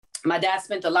my dad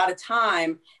spent a lot of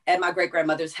time at my great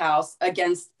grandmother's house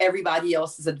against everybody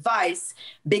else's advice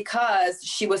because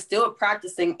she was still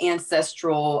practicing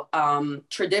ancestral,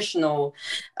 traditional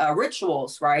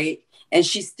rituals, right? And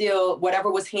she still,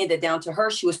 whatever was handed down to her,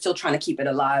 she was still trying to keep it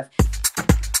alive.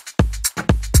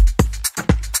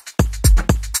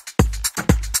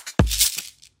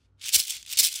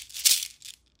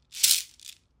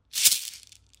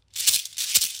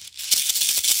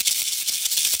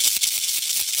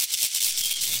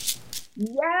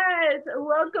 Yes,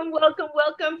 welcome, welcome,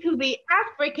 welcome to the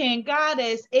African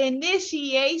Goddess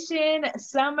Initiation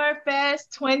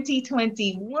Summerfest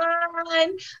 2021.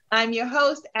 I'm your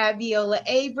host, Abiola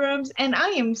Abrams, and I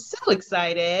am so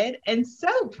excited and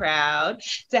so proud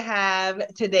to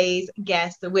have today's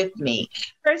guest with me.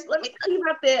 First, let me tell you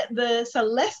about the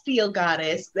celestial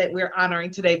goddess that we're honoring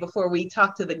today before we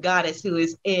talk to the goddess who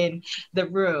is in the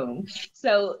room.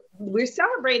 So we're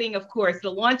celebrating, of course,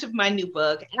 the launch of my new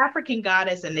book, African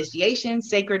Goddess Initiation,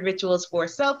 Sacred Rituals for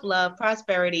Self-Love,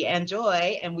 Prosperity, and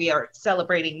Joy. And we are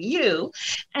celebrating you.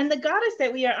 And the goddess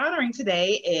that we are honoring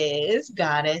today is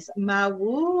Goddess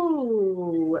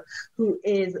Mawu, who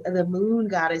is the moon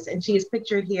goddess. And she is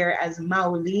pictured here as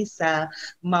Maulisa,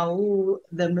 Mawu,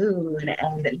 the moon,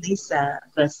 and Lisa,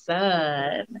 the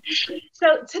sun.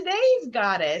 So today's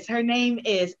goddess, her name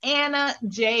is Anna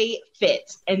J.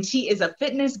 Fitz, and she is a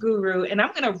fitness guru. And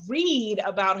I'm going to read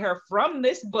about her from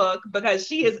this book because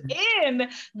she is in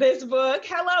this book.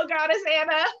 Hello, Goddess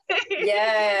Anna.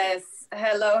 Yes.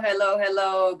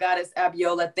 Hello, Goddess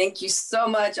Abiola. Thank you so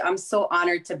much. I'm so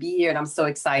honored to be here and I'm so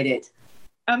excited.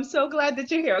 I'm so glad that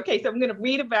you're here. Okay, so I'm going to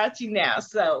read about you now.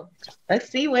 So let's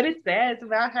see what it says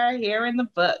about her here in the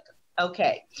book.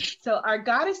 Okay, so our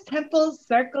Goddess Temple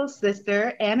Circle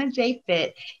sister, Anna J.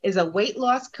 Fit, is a weight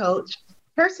loss coach,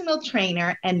 personal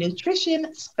trainer, and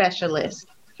nutrition specialist.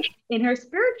 In her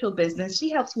spiritual business, she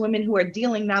helps women who are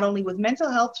dealing not only with mental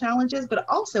health challenges, but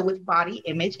also with body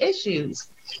image issues.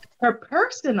 Her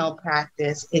personal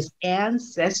practice is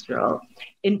ancestral,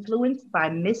 influenced by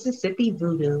Mississippi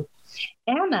voodoo.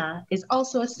 Anna is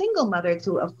also a single mother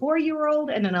to a 4-year-old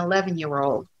and an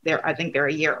 11-year-old. I think they're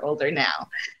a year older now.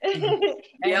 And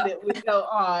it would go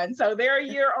on. So they're a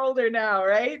year older now,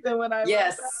 right? Than when I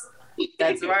Yes,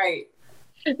 that's right.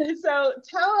 So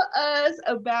tell us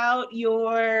about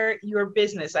your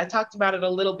business. I talked about it a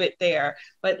little bit there,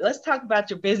 but let's talk about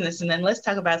your business and then let's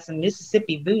talk about some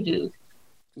Mississippi voodoo.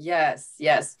 Yes.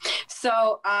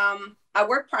 So I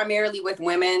work primarily with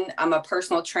women. I'm a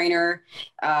personal trainer.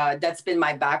 That's been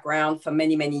my background for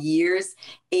many, many years.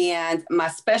 And my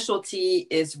specialty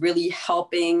is really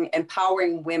helping,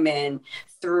 empowering women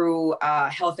through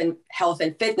health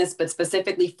and fitness, but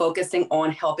specifically focusing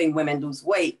on helping women lose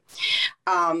weight.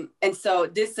 And so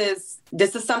this is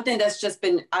something that's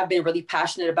I've been really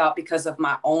passionate about because of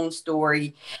my own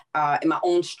story and my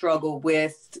own struggle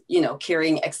with,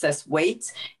 carrying excess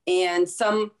weight and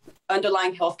some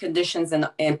underlying health conditions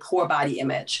and poor body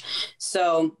image.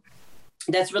 So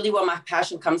that's really where my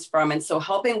passion comes from. And so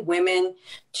helping women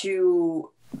to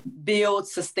build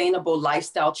sustainable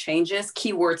lifestyle changes,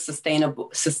 keyword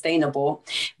sustainable,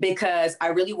 because I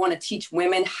really want to teach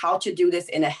women how to do this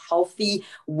in a healthy,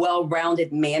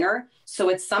 well-rounded manner. So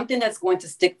it's something that's going to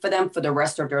stick for them for the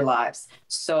rest of their lives.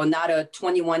 So not a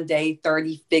 21-day,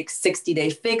 30 fix,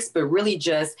 60-day fix, but really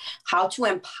just how to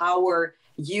empower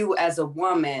you as a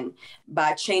woman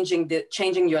by changing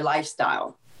your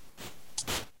lifestyle.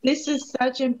 This is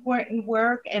such important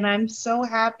work, and I'm so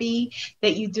happy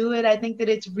that you do it. I think that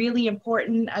it's really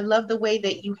important. I love the way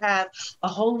that you have a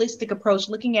holistic approach,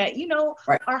 looking at,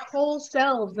 right, our whole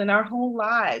selves and our whole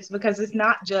lives, because it's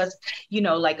not just,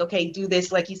 like, okay, do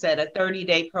this, like you said, a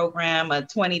 30-day program, a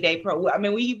 20-day program. I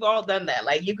mean, we've all done that.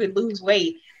 Like, you could lose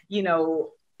weight,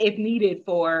 if needed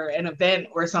for an event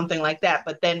or something like that.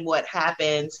 But then what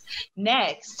happens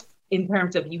next in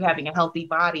terms of you having a healthy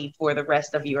body for the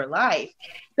rest of your life?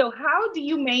 So how do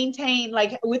you maintain,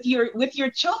 like with your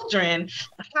children,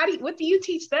 what do you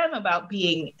teach them about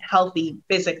being healthy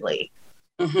physically?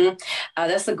 Mm-hmm.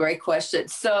 That's a great question.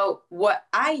 So what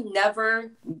I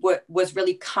never was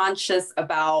really conscious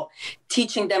about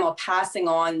teaching them or passing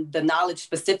on the knowledge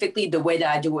specifically the way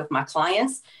that I do with my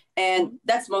clients. And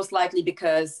that's most likely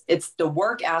because it's the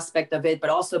work aspect of it, but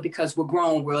also because we're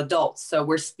grown, we're adults. So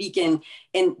we're speaking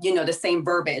in, the same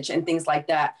verbiage and things like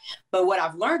that. But what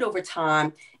I've learned over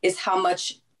time is how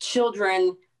much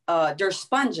children, they're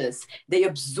sponges. They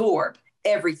absorb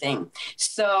everything.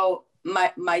 So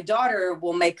my daughter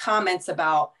will make comments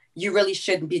about, you really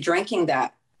shouldn't be drinking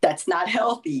that. That's not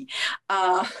healthy.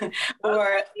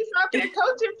 Or he's out there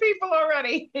coaching people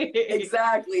already.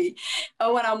 Exactly.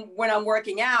 When I'm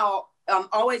working out,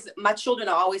 my children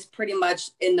are always pretty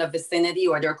much in the vicinity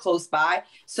or they're close by.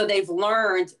 So they've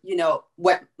learned,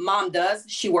 what mom does,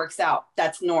 she works out.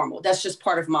 That's normal. That's just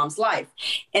part of mom's life.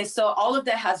 And so all of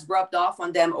that has rubbed off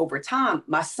on them over time.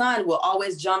 My son will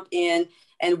always jump in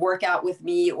and work out with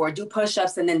me or do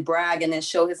push-ups and then brag and then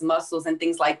show his muscles and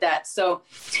things like that. So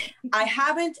I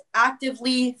haven't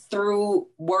actively through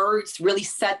words really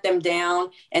set them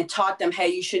down and taught them, hey,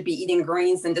 you should be eating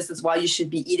greens and this is why you should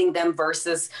be eating them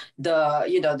versus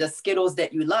the Skittles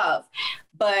that you love.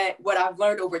 But what I've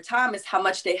learned over time is how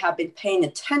much they have been paying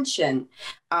attention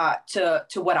to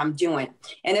what I'm doing.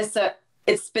 And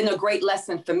it's been a great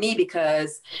lesson for me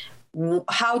because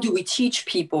how do we teach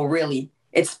people really?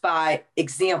 It's by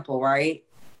example, right?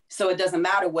 So it doesn't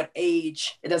matter what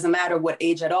age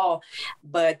at all,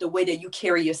 but the way that you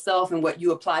carry yourself and what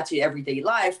you apply to your everyday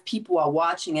life, people are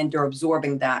watching and they're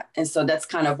absorbing that. And so that's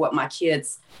kind of what my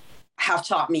kids have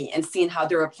taught me and seeing how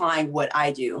they're applying what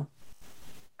I do.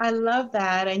 I love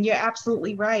that. And you're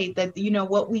absolutely right that,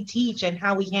 what we teach and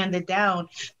how we hand it down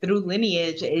through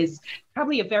lineage is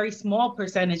probably a very small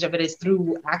percentage of it is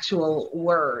through actual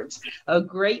words. A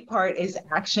great part is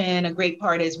action. A great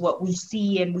part is what we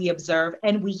see and we observe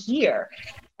and we hear.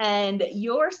 And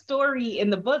your story in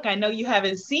the book, I know you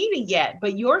haven't seen it yet,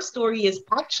 but your story is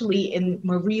actually in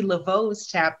Marie Laveau's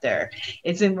chapter.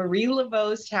 It's in Marie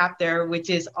Laveau's chapter, which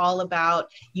is all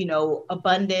about,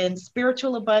 abundance,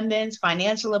 spiritual abundance,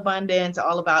 financial abundance,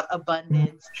 all about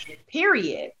abundance,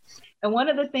 period. And one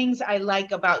of the things I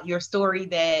like about your story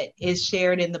that is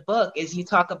shared in the book is you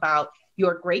talk about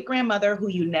your great-grandmother who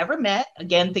you never met,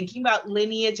 again, thinking about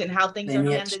lineage and how things are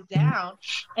handed down,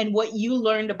 and what you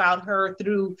learned about her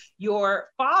through your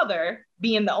father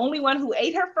being the only one who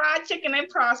ate her fried chicken and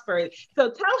prospered. So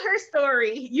tell her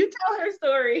story. You tell her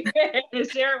story and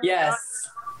share it with us.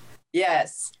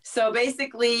 Yes. So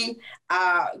basically,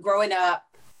 growing up,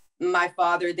 my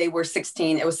father, they were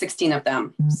 16. It was 16 of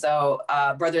them. So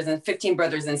 15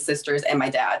 brothers and sisters and my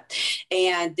dad.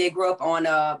 And they grew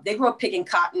up picking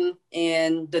cotton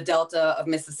in the Delta of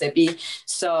Mississippi.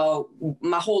 So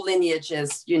my whole lineage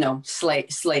is,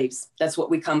 slaves. That's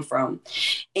what we come from.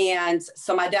 And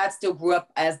so my dad still grew up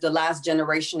as the last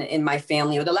generation in my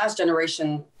family, or the last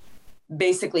generation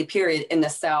basically period in the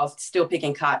South, still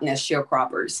picking cotton as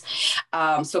sharecroppers.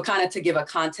 So kind of to give a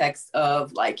context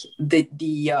of like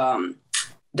the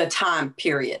time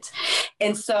period.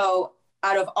 And so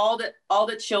out of all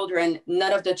the children,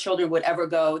 none of the children would ever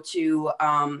go to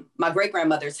my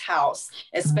great-grandmother's house,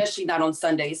 especially not on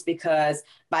Sundays, because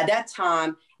by that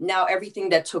time, now everything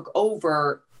that took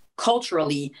over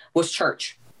culturally was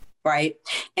church. Right.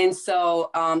 And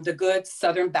so the good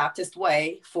Southern Baptist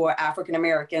way for African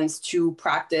Americans to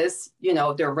practice,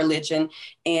 their religion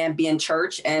and be in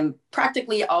church and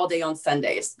practically all day on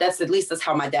Sundays. That's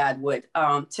how my dad would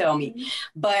tell me.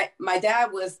 But my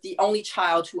dad was the only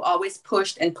child who always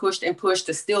pushed and pushed and pushed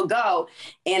to still go.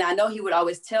 And I know he would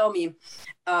always tell me,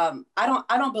 I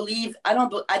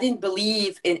didn't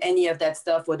believe in any of that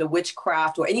stuff or the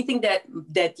witchcraft or anything that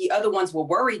the other ones were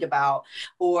worried about.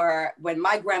 Or when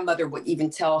my grandmother would even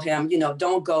tell him,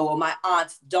 don't go, or my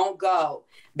aunts, don't go,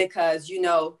 because,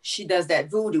 she does that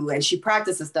voodoo and she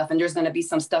practices stuff and there's going to be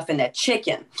some stuff in that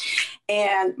chicken.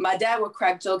 And my dad would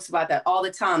crack jokes about that all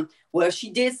the time. Well, if she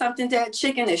did something to that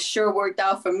chicken, it sure worked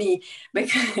out for me,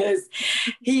 because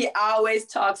he always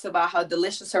talks about how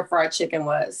delicious her fried chicken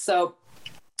was. So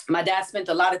my dad spent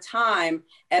a lot of time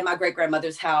at my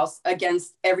great-grandmother's house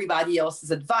against everybody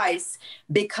else's advice,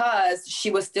 because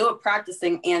she was still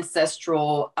practicing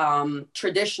ancestral,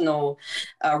 traditional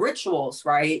rituals,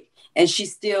 right? And she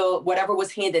still, whatever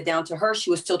was handed down to her, she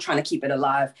was still trying to keep it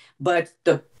alive. But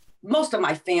most of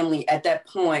my family at that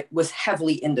point was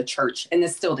heavily in the church, and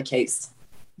it's still the case.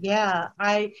 Yeah,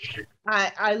 I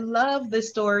love the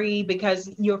story because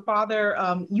your father,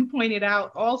 you pointed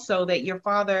out also that your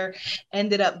father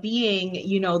ended up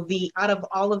being, out of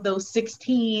all of those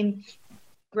 16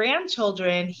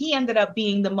 grandchildren, he ended up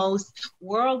being the most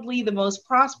worldly, the most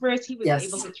prosperous. He was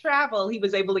able to travel. He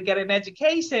was able to get an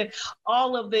education,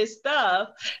 all of this stuff.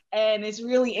 And it's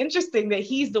really interesting that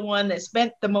he's the one that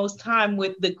spent the most time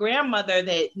with the grandmother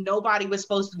that nobody was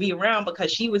supposed to be around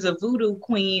because she was a voodoo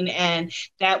queen and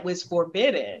that was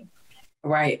forbidden.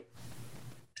 Right.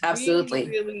 Really, Absolutely.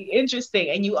 really interesting.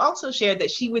 And you also shared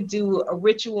that she would do a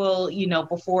ritual,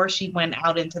 before she went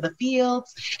out into the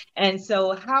fields. And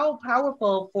so, how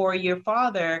powerful for your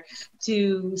father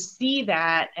to see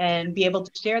that and be able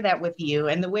to share that with you.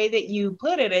 And the way that you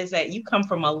put it is that you come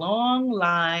from a long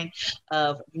line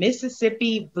of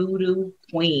Mississippi voodoo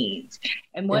queens.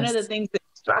 And one of the Yes. things that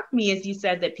struck me is you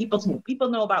said that people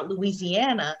know about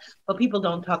Louisiana, but people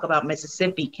don't talk about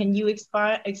Mississippi. Can you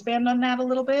expand on that a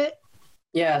little bit?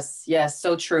 Yes, yes,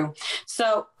 so true.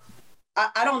 So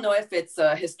I don't know if it's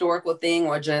a historical thing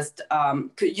or just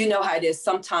you know how it is.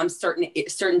 Sometimes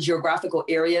certain geographical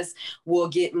areas will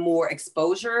get more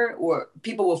exposure, or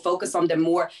people will focus on them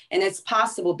more, and it's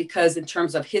possible because in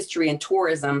terms of history and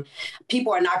tourism,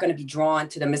 people are not going to be drawn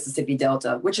to the Mississippi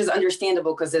Delta, which is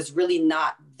understandable because there's really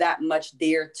not that much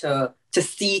there to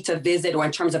see, to visit, or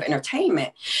in terms of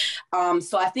entertainment.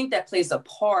 So I think that plays a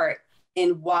part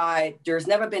in why there's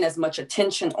never been as much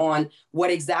attention on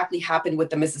what exactly happened with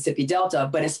the Mississippi Delta.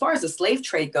 But as far as the slave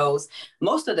trade goes,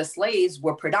 most of the slaves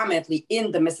were predominantly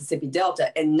in the Mississippi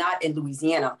Delta and not in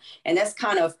Louisiana. And that's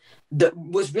kind of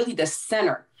was really the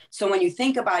center. So when you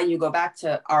think about it, you go back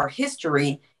to our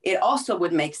history, it also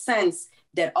would make sense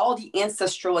that all the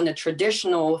ancestral and the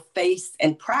traditional faiths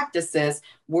and practices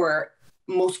were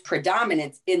most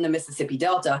predominant in the Mississippi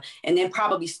Delta, and then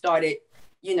probably started,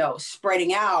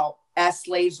 spreading out as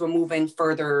slaves were moving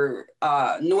further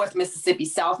north Mississippi,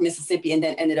 South Mississippi, and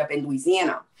then ended up in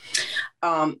Louisiana.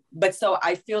 But so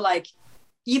I feel like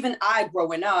even I,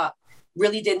 growing up,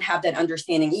 really didn't have that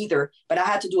understanding either. But I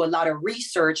had to do a lot of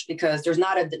research because there's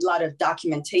not a lot of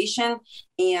documentation,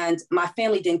 and my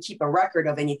family didn't keep a record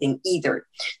of anything either.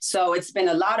 So it's been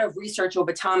a lot of research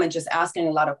over time and just asking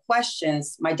a lot of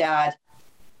questions. My dad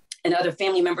and other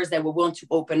family members that were willing to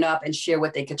open up and share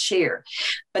what they could share.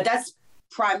 But that's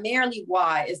primarily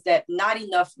why, is that not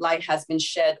enough light has been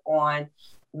shed on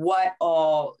what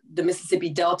all the Mississippi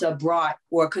Delta brought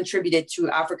or contributed to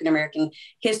African-American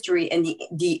history, and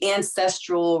the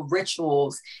ancestral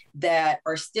rituals that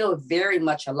are still very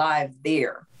much alive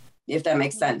there, if that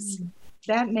makes sense.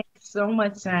 That makes so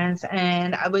much sense.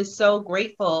 And I was so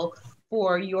grateful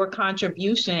for your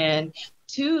contribution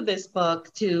to this book,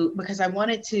 because I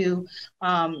wanted to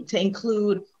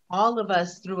include all of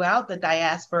us throughout the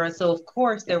diaspora. So of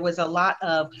course there was a lot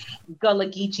of Gullah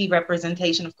Geechee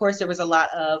representation. Of course there was a lot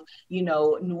of,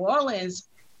 New Orleans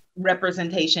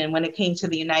representation when it came to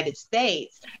the United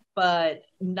States, but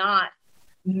not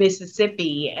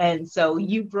Mississippi. And so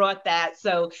you brought that.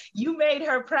 So you made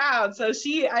her proud. So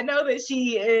I know that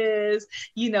she is,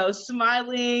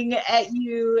 smiling at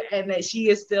you, and that she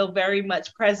is still very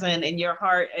much present in your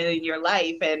heart and in your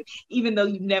life. And even though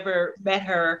you've never met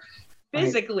her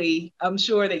physically, I'm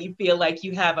sure that you feel like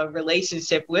you have a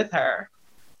relationship with her.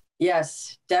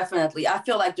 Yes, definitely. I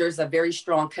feel like there's a very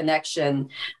strong connection.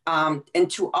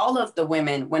 And to all of the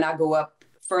women, when I go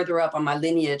further up on my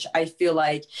lineage, I feel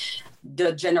like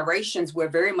the generations were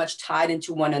very much tied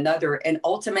into one another. And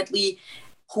ultimately,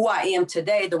 who I am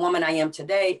today, the woman I am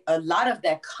today, a lot of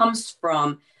that comes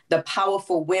from the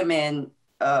powerful women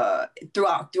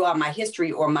throughout my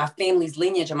history, or my family's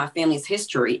lineage and my family's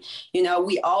history.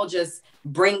 We all just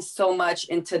bring so much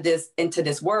into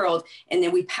this world, and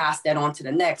then we pass that on to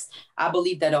the next. I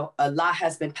believe that a lot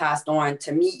has been passed on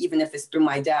to me, even if it's through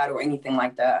my dad or anything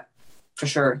like that, for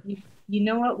sure. You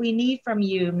know what we need from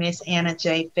you, Miss Anna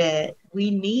J. Fit?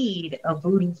 We need a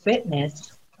Voodoo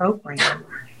Fitness program.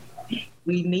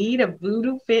 We need a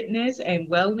Voodoo Fitness and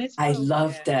Wellness program. I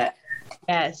love that.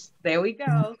 Yes, there we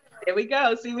go. There we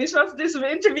go. See, we're supposed to do some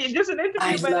interview,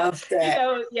 I love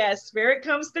that. Yes, Spirit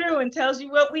comes through and tells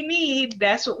you what we need.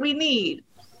 That's what we need.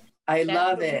 I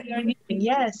love it.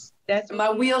 Yes, that's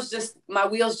my wheels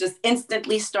just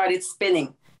instantly started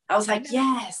spinning. I was like,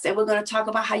 yes. And we're going to talk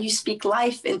about how you speak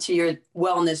life into your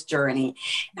wellness journey,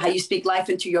 how you speak life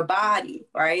into your body,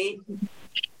 right?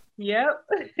 Yep.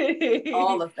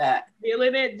 All of that.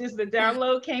 Feeling it, just the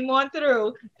download came on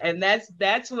through, and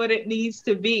that's what it needs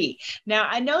to be. Now,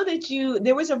 I know that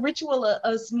there was a ritual,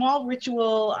 a small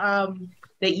ritual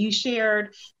that you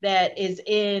shared that is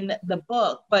in the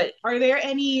book, but are there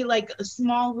any like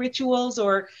small rituals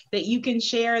or that you can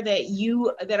share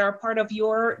that are part of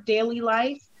your daily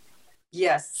life?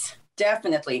 Yes,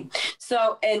 definitely.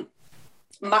 So, and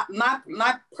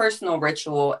my personal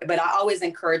ritual, but I always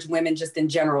encourage women just in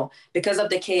general, because of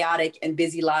the chaotic and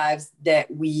busy lives that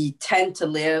we tend to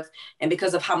live, and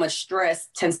because of how much stress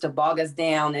tends to bog us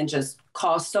down and just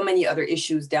cause so many other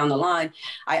issues down the line.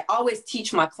 I always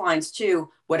teach my clients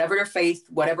too, whatever their faith,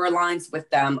 whatever aligns with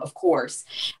them, of course,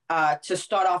 to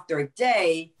start off their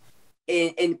day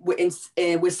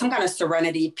with some kind of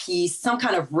serenity, peace, some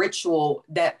kind of ritual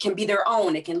that can be their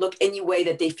own. It can look any way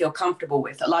that they feel comfortable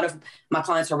with. A lot of my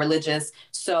clients are religious,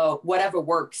 so whatever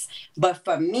works. But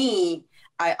for me,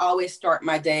 I always start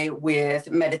my day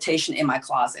with meditation in my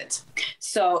closet.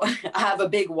 So I have a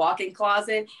big walk-in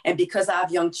closet. And because I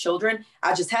have young children,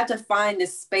 I just had to find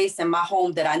this space in my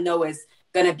home that I know is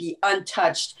going to be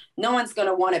untouched. No one's going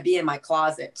to want to be in my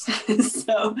closet.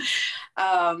 So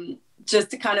just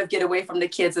to kind of get away from the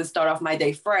kids and start off my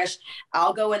day fresh,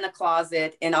 I'll go in the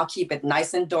closet and I'll keep it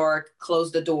nice and dark,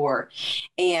 close the door.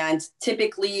 And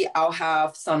typically I'll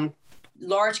have some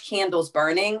large candles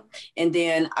burning, and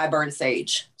then I burn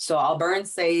sage. So I'll burn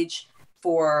sage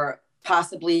for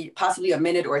possibly a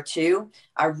minute or two.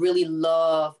 I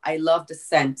love the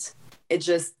scent.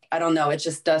 I don't know, it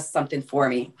just does something for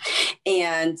me.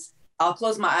 And I'll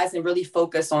close my eyes and really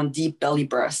focus on deep belly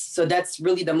breaths. So that's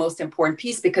really the most important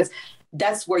piece, because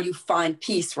that's where you find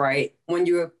peace, right? When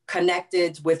you're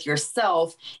connected with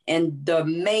yourself, and the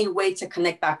main way to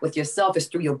connect back with yourself is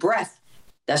through your breath.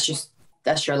 That's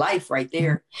your life right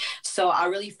there. So I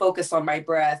really focus on my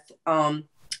breath.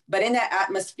 But in that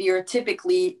atmosphere,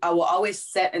 typically I will always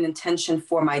set an intention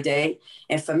for my day.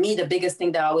 And for me, the biggest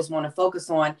thing that I always want to focus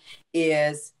on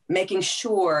is making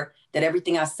sure that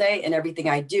everything I say and everything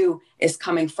I do is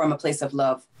coming from a place of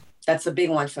love. That's a big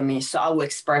one for me. So I will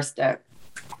express that.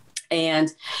 And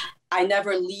I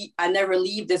never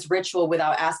leave this ritual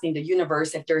without asking the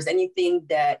universe if there's anything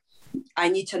that I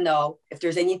need to know, if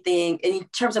there's anything in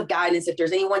terms of guidance, if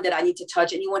there's anyone that I need to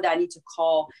touch, anyone that I need to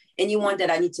call, anyone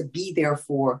that I need to be there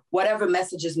for, whatever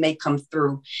messages may come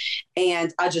through.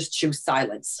 And I just choose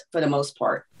silence for the most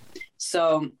part.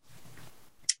 So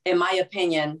in my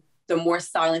opinion, the more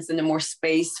silence and the more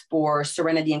space for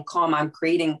serenity and calm I'm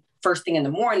creating first thing in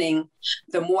the morning,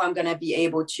 the more I'm going to be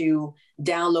able to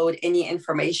download any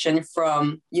information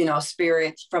from,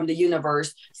 spirit, from the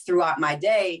universe throughout my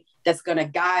day that's going to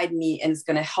guide me and it's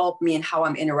going to help me in how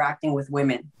I'm interacting with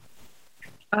women.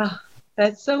 Oh,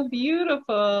 that's so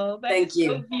beautiful. Thank you.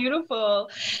 So beautiful.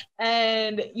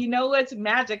 And you know what's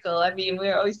magical? I mean,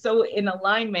 we're always so in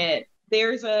alignment.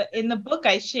 In the book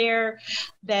I share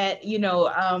that,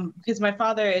 because my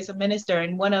father is a minister,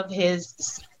 and one of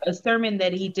a sermon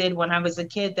that he did when I was a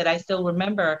kid that I still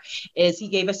remember is he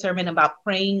gave a sermon about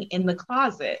praying in the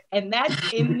closet. And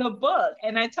that's in the book.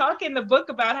 And I talk in the book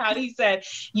about how he said,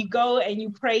 you go and you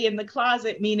pray in the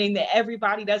closet, meaning that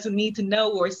everybody doesn't need to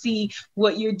know or see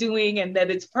what you're doing, and that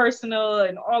it's personal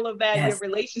and all of that, yes. Your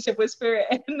relationship with spirit.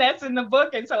 And that's in the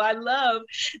book. And so I love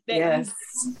that yes.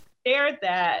 You shared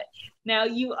that. Now,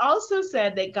 you also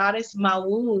said that Goddess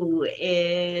Mawu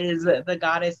is the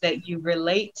goddess that you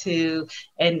relate to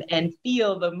and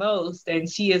feel the most, and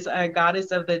she is a goddess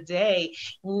of the day.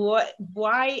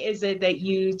 Why is it that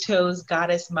you chose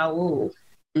Goddess Mawu?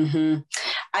 Mm-hmm.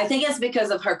 I think it's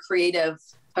because of her creative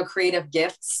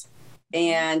gifts.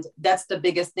 And that's the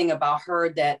biggest thing about her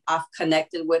that I've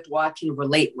connected with, what I can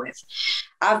relate with.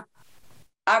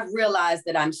 I've realized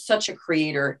that I'm such a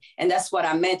creator. And that's what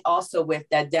I meant also with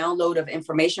that download of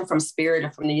information from spirit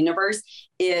and from the universe,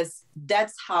 is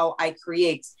that's how I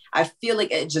create. I feel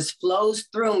like it just flows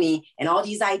through me, and all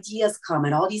these ideas come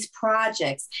and all these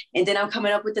projects. And then I'm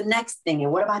coming up with the next thing.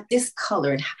 And what about this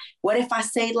color? And what if I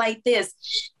say it like this?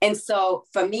 And so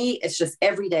for me, it's just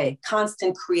every day,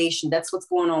 constant creation. That's what's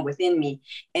going on within me.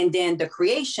 And then the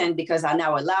creation, because I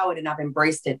now allow it and I've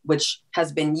embraced it, which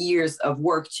has been years of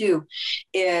work too,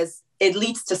 is it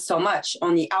leads to so much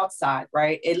on the outside,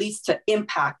 right? It leads to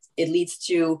impact. It leads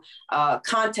to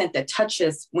content that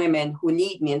touches women who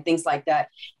need me and things like that.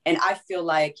 And I feel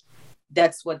like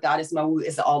that's what Goddess Mawu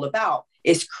is all about,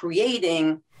 is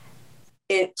creating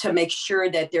it to make sure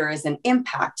that there is an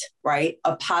impact, right?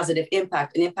 A positive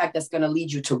impact, an impact that's going to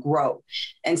lead you to grow.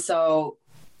 And so,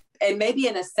 and maybe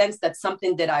in a sense, that's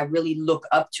something that I really look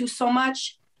up to so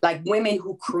much, like women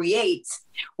who create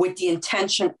with the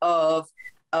intention of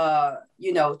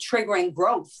triggering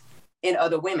growth in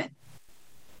other women.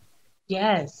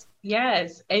 Yes.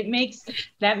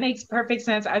 That makes perfect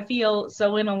sense. I feel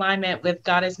so in alignment with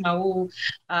Goddess Mawu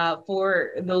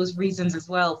for those reasons as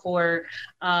well, for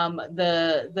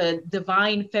the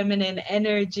divine feminine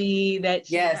energy that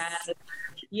she has.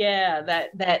 Yeah,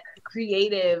 that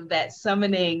creative, that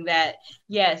summoning, that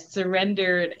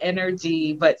surrendered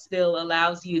energy, but still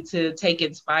allows you to take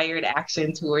inspired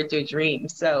action towards your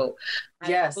dreams. So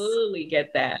I fully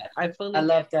get that. I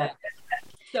love that.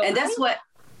 So and that's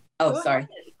sorry.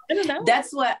 I don't know.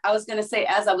 That's what I was going to say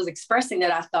as I was expressing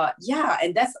that. I thought,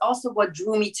 and that's also what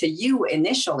drew me to you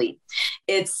initially.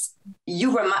 It's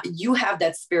you have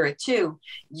that spirit too.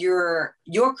 Your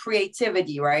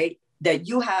creativity, right? that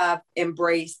you have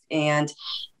embraced, and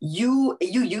you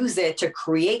use it to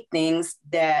create things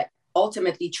that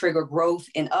ultimately trigger growth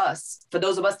in us. For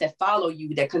those of us that follow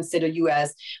you, that consider you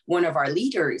as one of our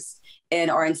leaders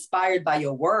and are inspired by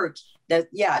your work, that,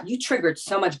 yeah, you triggered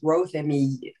so much growth in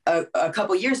me a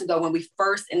couple years ago when we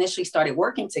first initially started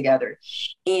working together.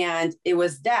 And it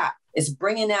was that, it's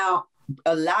bringing out,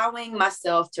 allowing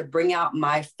myself to bring out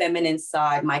my feminine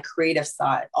side, my creative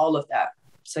side, all of that.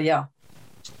 So, yeah.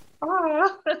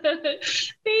 Oh,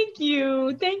 thank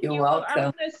you. Thank You're you. welcome. I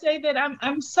want to say that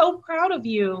I'm so proud of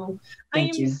you.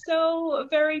 Thank you. So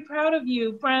very proud of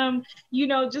you. From,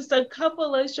 just a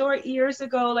couple of short years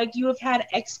ago, like, you have had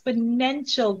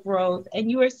exponential growth, and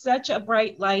you are such a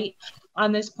bright light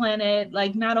on this planet,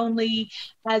 like, not only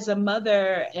as a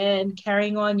mother and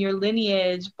carrying on your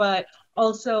lineage, but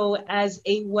also as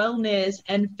a wellness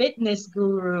and fitness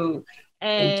guru.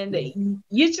 And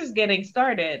you're just getting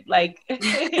started. Like,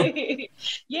 yeah,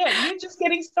 you're just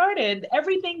getting started.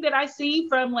 Everything that I see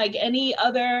from, like, any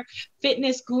other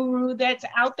fitness guru that's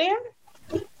out there,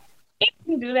 it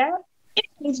can do that. It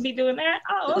needs to be doing that.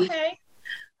 Oh, okay.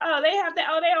 Oh, they have to,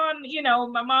 they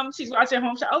on, my mom, she's watching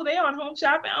Home Shop. Oh, they on Home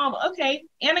Shopping. Oh, okay.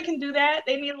 Anna can do that.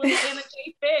 They need a little Anna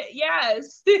J Fit.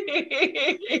 Yes.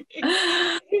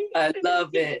 I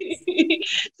love it.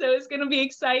 So it's going to be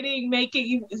exciting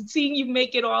seeing you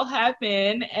make it all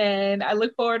happen. And I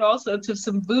look forward also to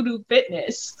some Voodoo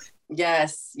Fitness.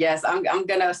 Yes. I'm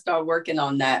going to start working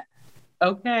on that.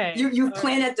 Okay. You've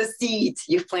planted the seed.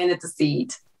 You've planted the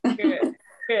seed. Good.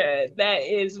 Good. That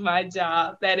is my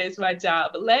job.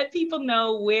 Let people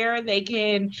know where they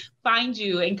can find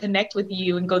you and connect with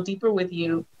you and go deeper with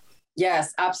you.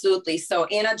 Yes, absolutely. So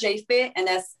Anna J Fit, and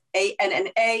that's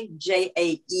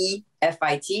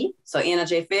ANNAJAEFIT. So Anna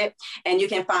J Fit. And you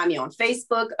can find me on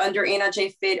Facebook under Anna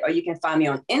J Fit, or you can find me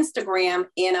on Instagram,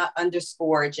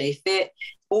 Anna_J Fit,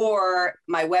 or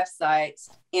my website,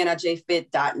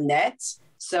 AnnaJFit.net.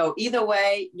 So either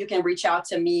way, you can reach out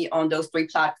to me on those 3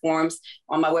 platforms.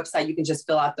 On my website, you can just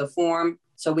fill out the form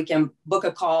so we can book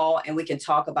a call and we can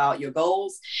talk about your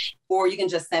goals, or you can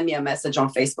just send me a message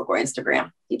on Facebook or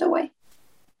Instagram. Either way.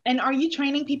 And are you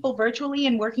training people virtually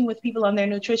and working with people on their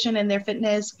nutrition and their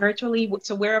fitness virtually?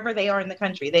 So wherever they are in the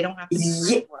country, they don't have to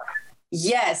be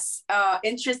Yes.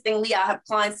 Interestingly, I have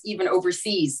clients even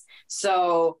overseas.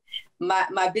 So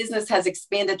my business has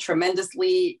expanded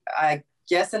tremendously, I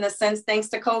guess, in a sense, thanks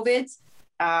to COVID.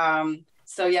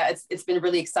 So yeah, it's been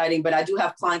really exciting, but I do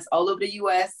have clients all over the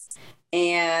US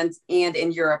and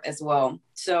in Europe as well.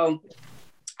 So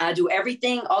I do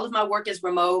everything. All of my work is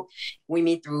remote. We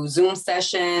meet through Zoom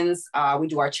sessions. We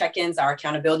do our check-ins, our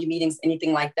accountability meetings,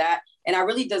 anything like that. And I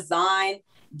really design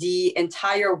the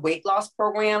entire weight loss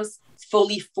programs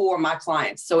fully for my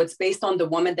clients. So it's based on the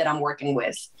woman that I'm working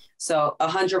with. So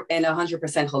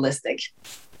 100% holistic.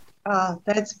 Oh,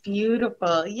 that's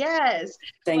beautiful. Yes.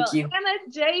 Thank you. Anna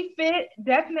J Fit,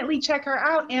 definitely check her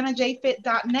out,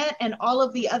 AnnaJFit.net, and all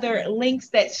of the other links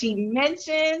that she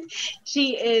mentioned.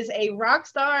 She is a rock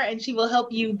star, and she will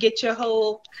help you get your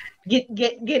whole get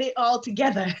it all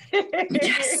together.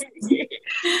 Yes.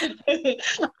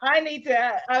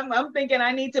 I'm thinking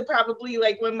I need to probably,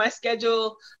 like, when my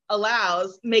schedule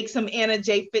allows, make some Anna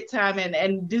J Fit time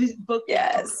and do book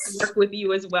work with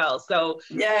you as well. So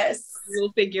yes, we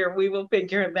will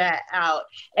figure that out.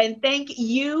 And thank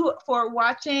you for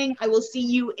watching. I will see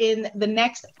you in the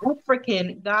next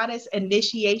African Goddess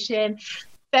Initiation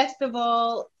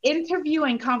Festival interview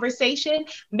and conversation.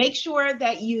 Make sure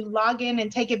that you log in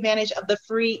and take advantage of the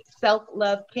free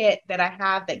self-love kit that I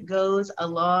have that goes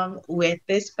along with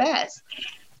this fest.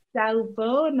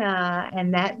 Salbona,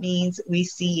 and that means we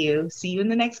see you. See you in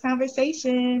the next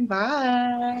conversation.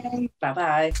 Bye.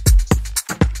 Bye-bye.